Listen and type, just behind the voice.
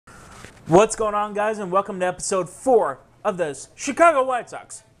What's going on, guys, and welcome to episode 4 of this Chicago White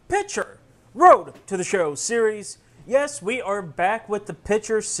Sox Pitcher Road to the Show series. Yes, we are back with the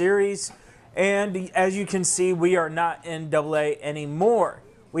Pitcher series, and as you can see, we are not in AA anymore.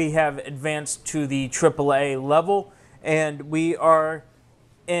 We have advanced to the AAA level, and we are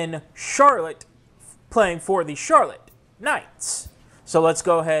in Charlotte playing for the Charlotte Knights. So let's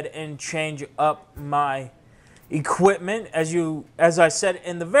go ahead and change up my equipment. As I said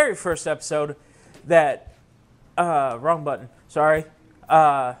in the very first episode, that wrong button. Sorry.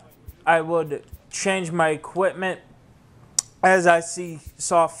 I would change my equipment as I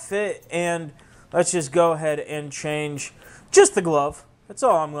saw fit, and let's just go ahead and change just the glove. That's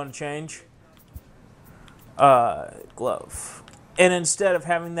all I'm going to change. Glove. And instead of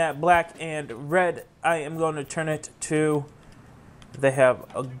having that black and red, I am going to turn it to, they have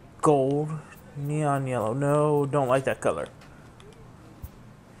a gold. Neon yellow. No, don't like that color.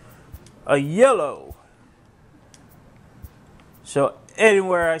 A yellow. So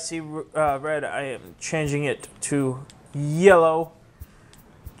anywhere I see red, I am changing it to yellow,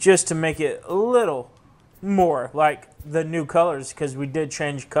 just to make it a little more like the new colors, because we did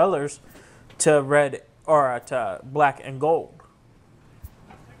change colors to red, or to black and gold.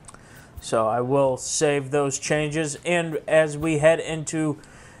 So I will save those changes, and as we head into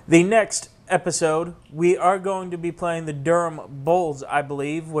the next episode, we are going to be playing the Durham Bulls, I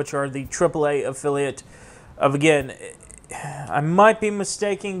believe, which are the AAA affiliate of, again, I might be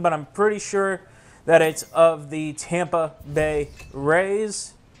mistaken, but I'm pretty sure that it's of the Tampa Bay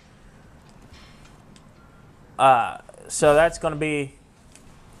Rays. So that's going to be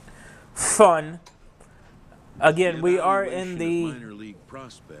fun. Again, we are in the,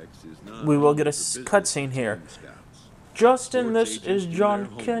 we will get a cutscene here. Justin, this is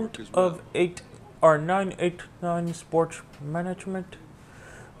John Kent of 989 Sports Management.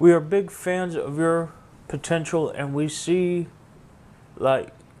 We are big fans of your potential, and we'd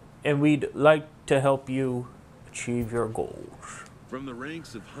like to help you achieve your goals. From the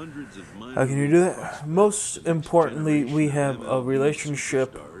ranks of hundreds of How can you do that? Most importantly, we have a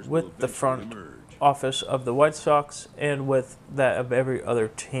relationship with the front office of the White Sox and with that of every other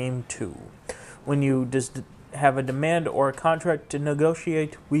team too. When you have a demand or a contract to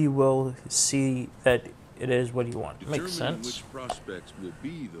negotiate, we will see that it is what you want. Makes sense.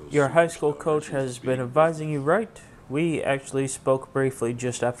 Your high school coach has been advising you, right? We actually spoke briefly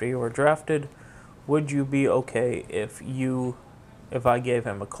just after you were drafted. Would you be okay if I gave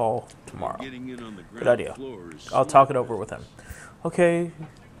him a call tomorrow? Good idea. I'll talk it over with him. Okay,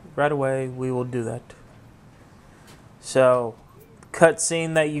 right away, we will do that. So,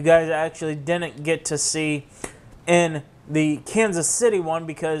 cutscene that you guys actually didn't get to see in the Kansas City one,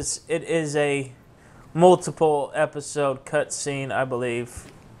 because it is a multiple episode cutscene, I believe.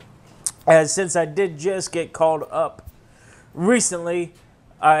 As since I did just get called up recently,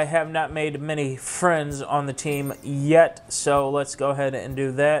 I have not made many friends on the team yet, so let's go ahead and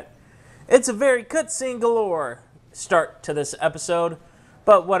do that. It's a very cutscene galore start to this episode,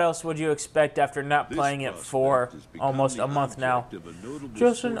 but what else would you expect after not playing it for almost a month now?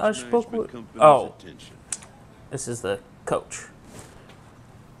 Justin, I spoke with... Oh, this is the coach.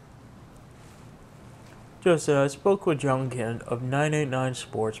 Justin, I spoke with John Kent of 989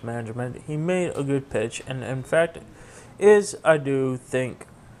 Sports Management. He made a good pitch, and in fact I do think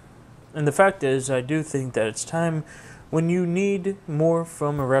that it's time when you need more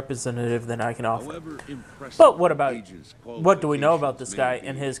from a representative than I can offer. But what do we know about this guy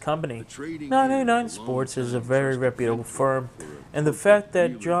and his company? 989 Sports is a very reputable firm, and the fact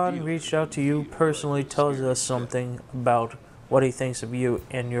that John reached out to you personally tells us something about what he thinks of you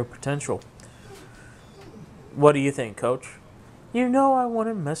and your potential. What do you think, Coach? You know I want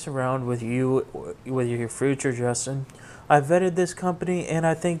to mess around with you, with your future, Justin. I vetted this company, and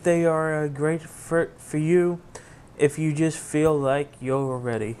I think they are a great fit for you if you just feel like you're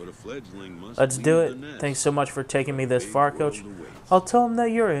ready. Let's do it. Thanks so much for taking me this far, Coach. I'll tell him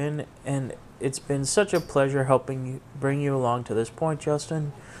that you're in, and it's been such a pleasure helping bring you along to this point,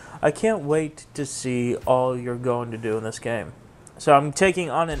 Justin. I can't wait to see all you're going to do in this game. So I'm taking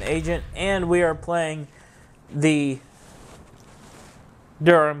on an agent, and we are playing the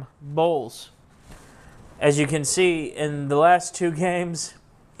Durham Bulls. As you can see, in the last 2 games,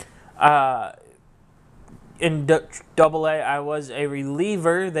 in AA, I was a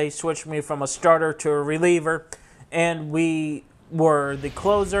reliever. They switched me from a starter to a reliever, and we were the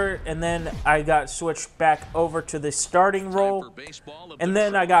closer, and then I got switched back over to the starting role, and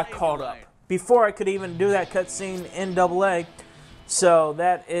then I got called up. Before I could even do that cutscene in AA, So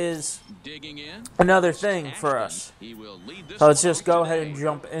that is another thing for us. So let's just go ahead and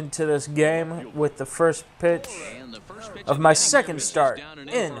jump into this game with the first pitch of my second start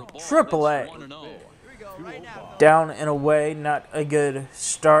in AAA. Down and away, not a good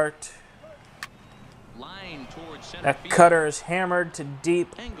start. That cutter is hammered to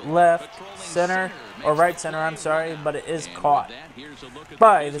deep left center, or right center, I'm sorry, but it is caught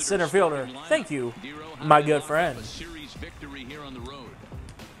by the center fielder. Thank you, my good friend.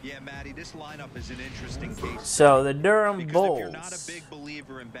 Yeah, Matty, this lineup is an interesting case. So the Durham Bulls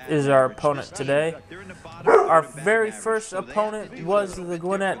is our opponent today. Our very first opponent was the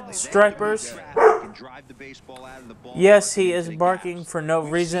Gwinnett Stripers. Yes, he is barking for no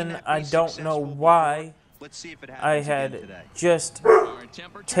reason. I don't know why. I had just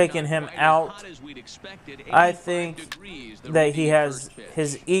taken him out. I think that he has,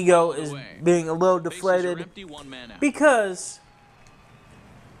 his ego is being a little deflated because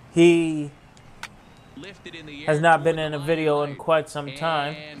he has not been in a video in quite some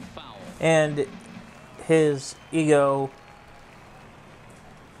time, and his ego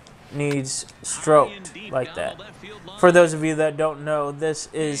needs stroked like that. For those of you that don't know, this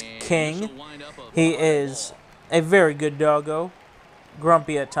is King. He is a very good doggo,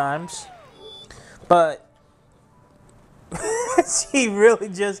 grumpy at times, but he really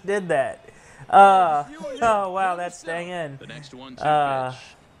just did that. Oh wow, that's staying in.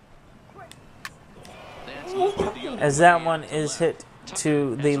 As that one is hit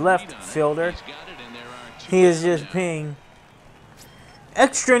to the left fielder, he is just being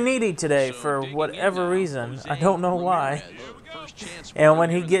extra needy today for whatever reason. I don't know why. And when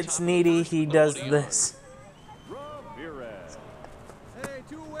he gets needy, he does this.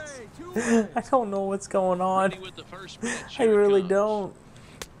 I don't know what's going on. I really don't.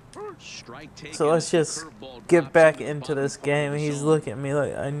 So let's just get back into this game. He's looking at me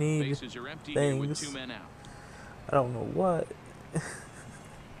like I need things. I don't know what.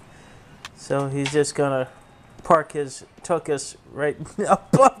 So he's just gonna park his tuchus right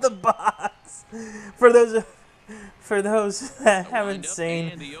above the box. For those that haven't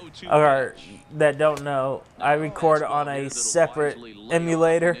seen or that don't know, I record on a separate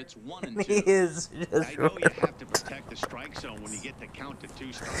emulator, and he is just.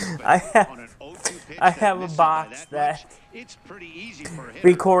 I have a box that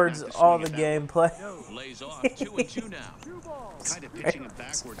records all the gameplay.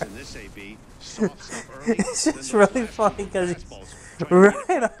 It's just really funny because he's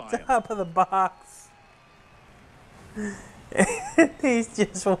right on top of the box. He's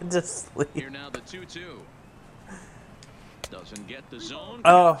just went to sleep. Here now the 2-2. Doesn't get the zone.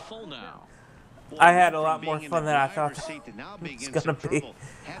 Oh, I had a lot more fun than I thought it was gonna be.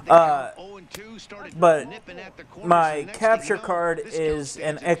 But my capture card is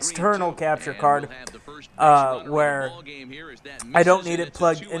an external capture card where I don't need it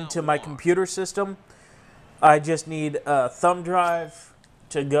plugged into my computer system. I just need a thumb drive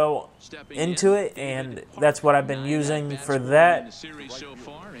to go into it, and that's what I've been using for that.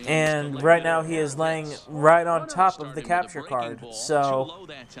 And right now he is laying right on top of the capture card, so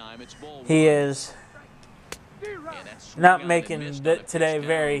he is not making today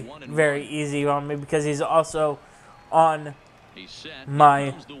very, very easy on me because he's also on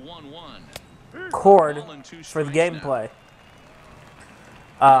my cord for the gameplay.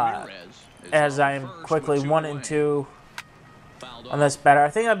 As I am quickly 1-2 on this batter. I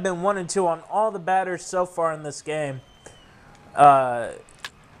think I've been 1-2 on all the batters so far in this game. I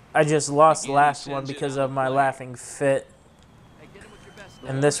just lost the last one because of my laughing fit.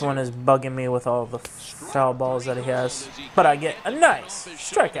 And this one is bugging me with all the foul balls that he has. But I get a nice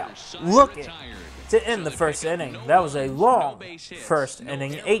strikeout. Looking to end the first inning. That was a long first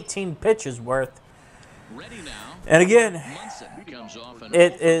inning. 18 pitches worth. And again,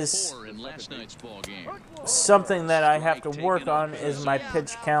 it is something that I have to work on is my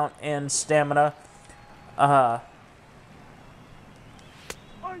pitch count and stamina. But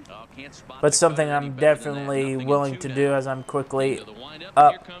something I'm definitely willing to do as I'm quickly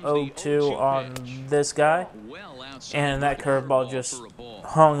up 0-2 on this guy. And that curveball just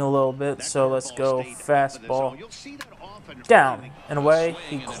hung a little bit, so let's go fastball. Down and away.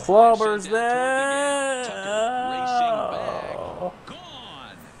 He clobbers that. Oh.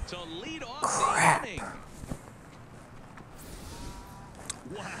 Crap.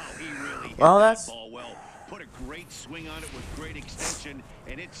 Well, that's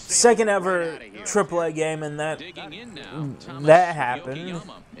second ever AAA game, and that happened.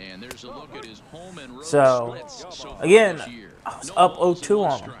 So again, I was up 0-2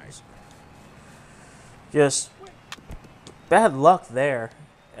 on him. Just bad luck there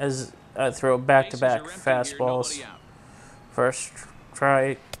as I throw back-to-back fastballs. First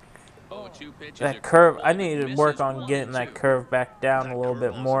strike. That curve, I need to work on getting that curve back down a little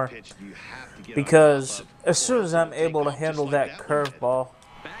bit more, because as soon as I'm able to handle that curveball,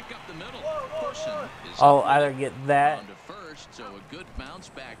 I'll either get that,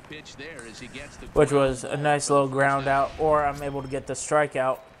 which was a nice little ground out, or I'm able to get the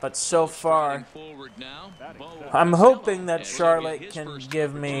strikeout. But so far, I'm hoping that Charlotte can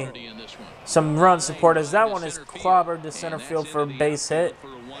give me some run support, as that one is clobbered to center field for a base hit,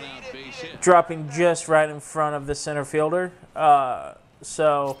 dropping just right in front of the center fielder.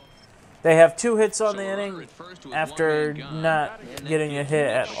 So they have 2 hits on the inning after not getting a hit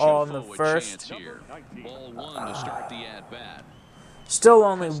at all in the first. Still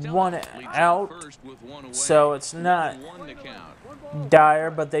only 1 out, so it's not dire,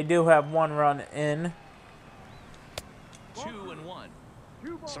 but they do have 1 run in.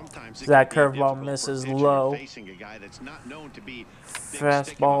 That curveball misses low.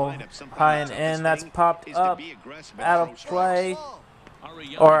 Fastball high and in. That's popped up out of play,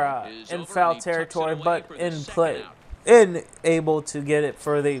 or in foul territory, but in play, able to get it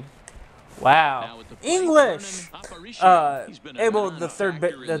for the English. The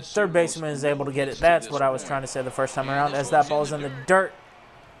third baseman is able to get it. That's what I was trying to say the first time around, as that ball's in the dirt,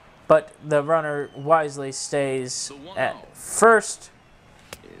 but the runner wisely stays at first.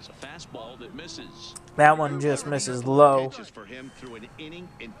 That one just misses low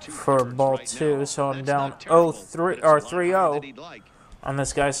for ball 2, so I'm down 3-0 on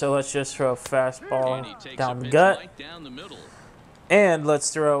this guy. So let's just throw a fastball down the gut, and let's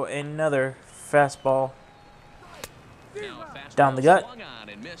throw another fastball down the gut.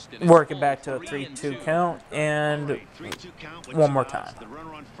 Work it back to a 3-2 count, and one more time.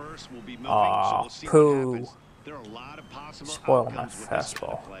 Aw, poo. Spoil my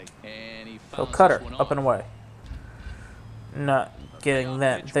fastball. So cutter, up and away. Not getting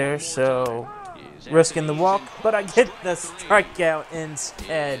that there, so risking the walk, but I get the strikeout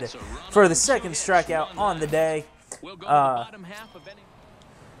instead for the second strikeout on the day.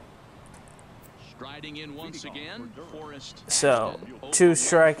 So 2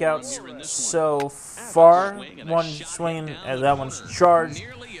 strikeouts so far. 1 swing, as that one's charged,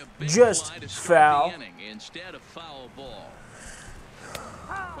 just foul.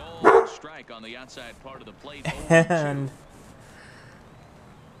 And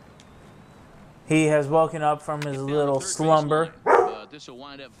he has woken up from his little slumber,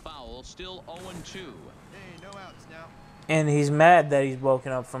 and he's mad that he's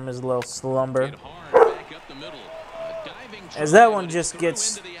woken up from his little slumber, as that one just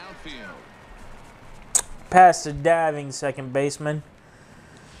gets past the diving second baseman.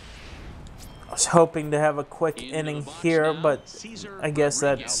 I was hoping to have a quick inning here, but I guess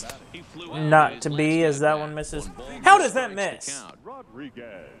that's not to be, as that one misses. How does that miss?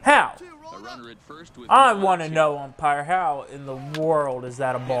 How? I want to know, umpire, how in the world is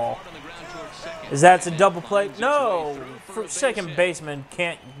that a ball? Is that a double play? No! Second baseman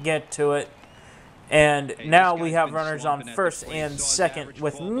can't get to it. And now we have runners on first and second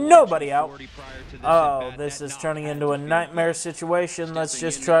with nobody out. Oh, this is turning into a nightmare situation. Let's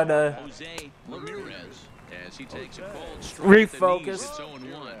just try to refocus.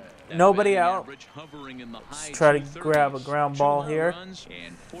 Nobody out. Let's try to grab a ground ball here.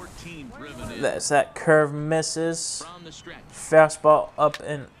 That's that curve misses. Fastball up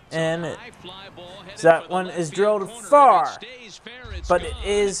and in. That one is drilled far, but it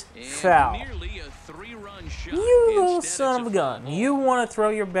is foul. You little son of a gun. You want to throw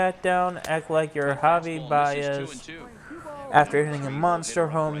your bat down, act like you're Javi Baez after hitting a monster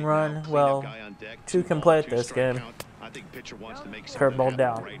home run. Well, 2 can play at this game. Curveball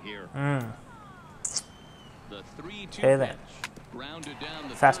down. Okay then.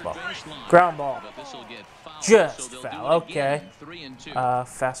 Fastball. Ground ball. Just foul. Okay.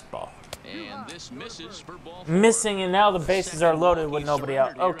 Fastball. Missing, and now the bases are loaded with nobody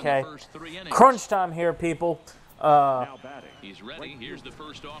out. Okay. Crunch time here, people.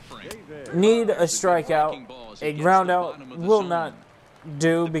 Need a strikeout. A ground out will not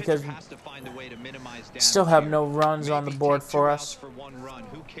do, because still have no runs on the board for us.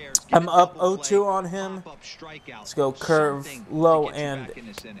 I'm up 0-2 on him. Let's go curve low and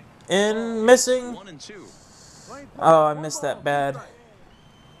in. Missing. Oh, I missed that bad.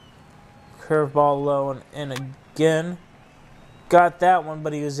 Curveball low and in again. Got that one,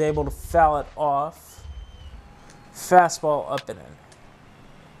 but he was able to foul it off. Fastball up and in.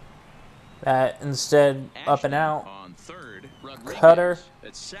 That instead up and out. Cutter.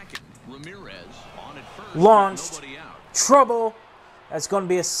 Launched. trouble. That's going to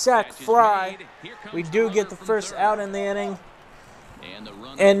be a sac fly. We do get the first out in the inning.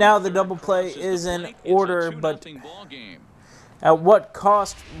 And now the double play is in order, but at what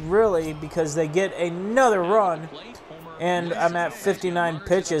cost, really, because they get another run, and I'm at 59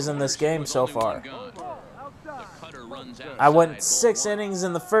 pitches in this game so far. I went 6 innings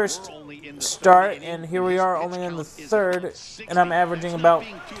in the first start, and here we are only in the third, and I'm averaging about,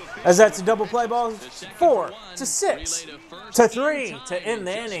 as that's a double play ball, 4 to 6 to 3 to end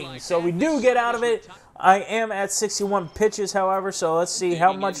the inning. So we do get out of it. I am at 61 pitches, however, so let's see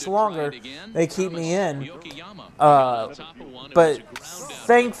how much longer they keep me in. But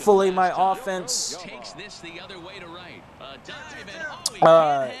thankfully, my offense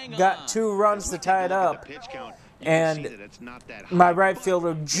got 2 runs to tie it up. And my right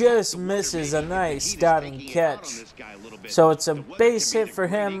fielder just misses a nice diving catch. So it's a base hit for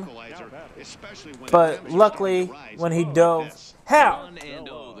him. But luckily, when he dove, how?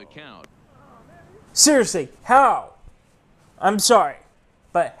 Seriously, how? I'm sorry,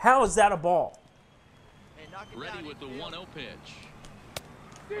 but how is that a ball? Ready with the 1-0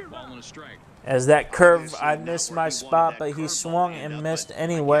 pitch. Ball and a strike. As that curve, I missed my spot, but he swung and missed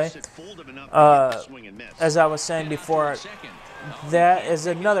anyway. As I was saying before, that is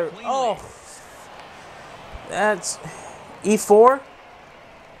another. Oh, that's E4.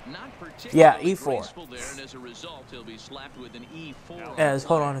 Yeah, E4. As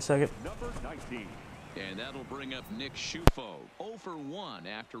hold on a second. And that'll bring up Nick Schufo. 0 for 1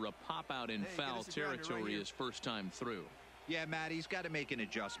 after a pop-out in foul territory his first time through. Yeah, Matt, he's got to make an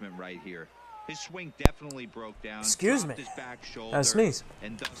adjustment right here. His swing definitely broke down. Excuse me. His back shoulder, I sneeze.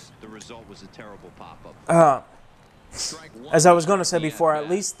 and thus the result was a terrible pop-up. As I was going to say before, at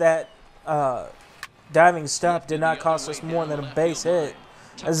least that diving stop did not cost us more than a base hit.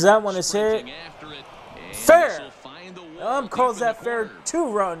 As that one is hit, fair. Calls that fair.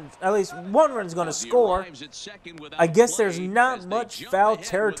 2 runs, at least 1 run's going to score. I guess there's not much foul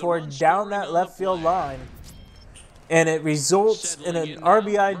territory down that left field line. And it results in an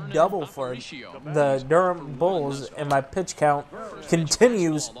RBI double for the Durham Bulls, and my pitch count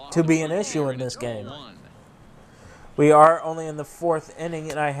continues to be an issue in this game. We are only in the 4th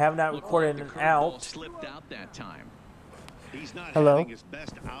inning, and I have not recorded an out. Hello.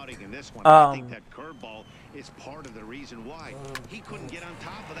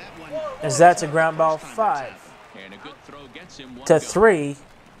 As that's a ground ball 5 to 3.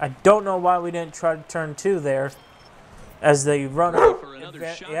 I don't know why we didn't try to turn 2 there. As the runner,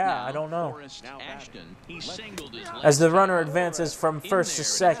 I don't know. As the runner advances from first to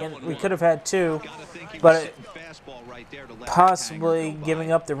second, we could have had 2, but possibly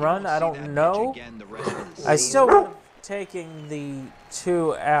giving up the run, I don't know. I still would have taken the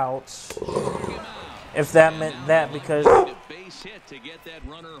 2 outs, if that meant that, because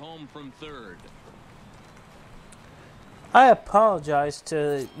I apologize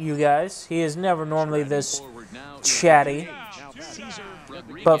to you guys. He is never normally this chatty,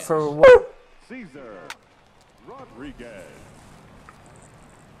 but for what?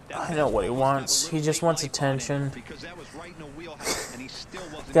 I know what he wants. He just wants attention.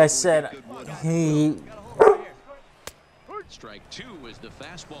 Like I said, he. Strike 2 as the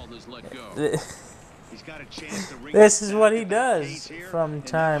fastball is let go. This is what he does from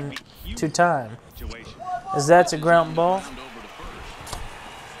time to time. As that's a ground ball.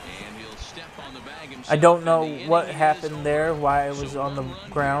 I don't know what happened there, why it was on the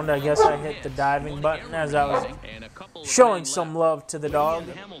ground. I guess I hit the diving button as I was showing some love to the dog.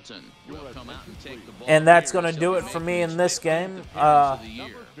 And that's going to do it for me in this game.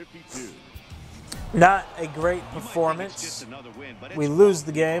 Not a great performance. We lose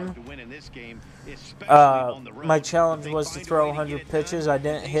the game. My challenge was to throw 100 pitches. I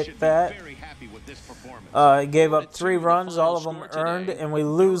didn't hit that. I gave up 3 runs, all of them earned, and we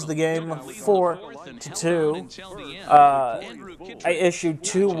lose the game 4-2. I issued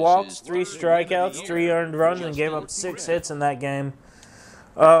 2 walks, 3 strikeouts, 3 earned runs, and gave up 6 hits in that game.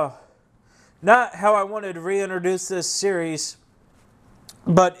 Not how I wanted to reintroduce this series,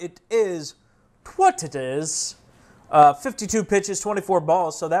 but it is what it is. 52 pitches, 24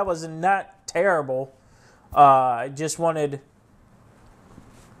 balls, so that was not terrible. I just wanted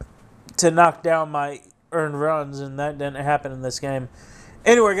to knock down my earned runs, and that didn't happen in this game.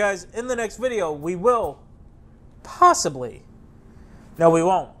 Anyway, guys, in the next video, we will possibly, no, we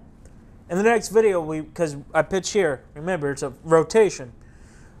won't. In the next video, because I pitch here, remember, it's a rotation.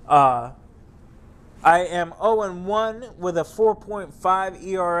 I am 0-1 with a 4.5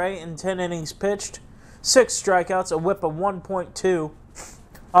 ERA in 10 innings pitched, 6 strikeouts, a whip of 1.2.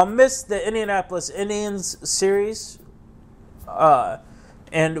 I'll miss the Indianapolis Indians series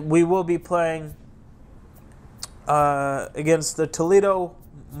And we will be playing against the Toledo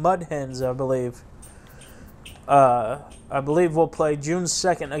Mud Hens, I believe. I believe we'll play June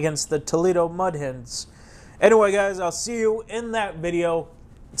 2nd against the Toledo Mud Hens. Anyway, guys, I'll see you in that video.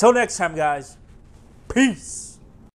 Until next time, guys. Peace.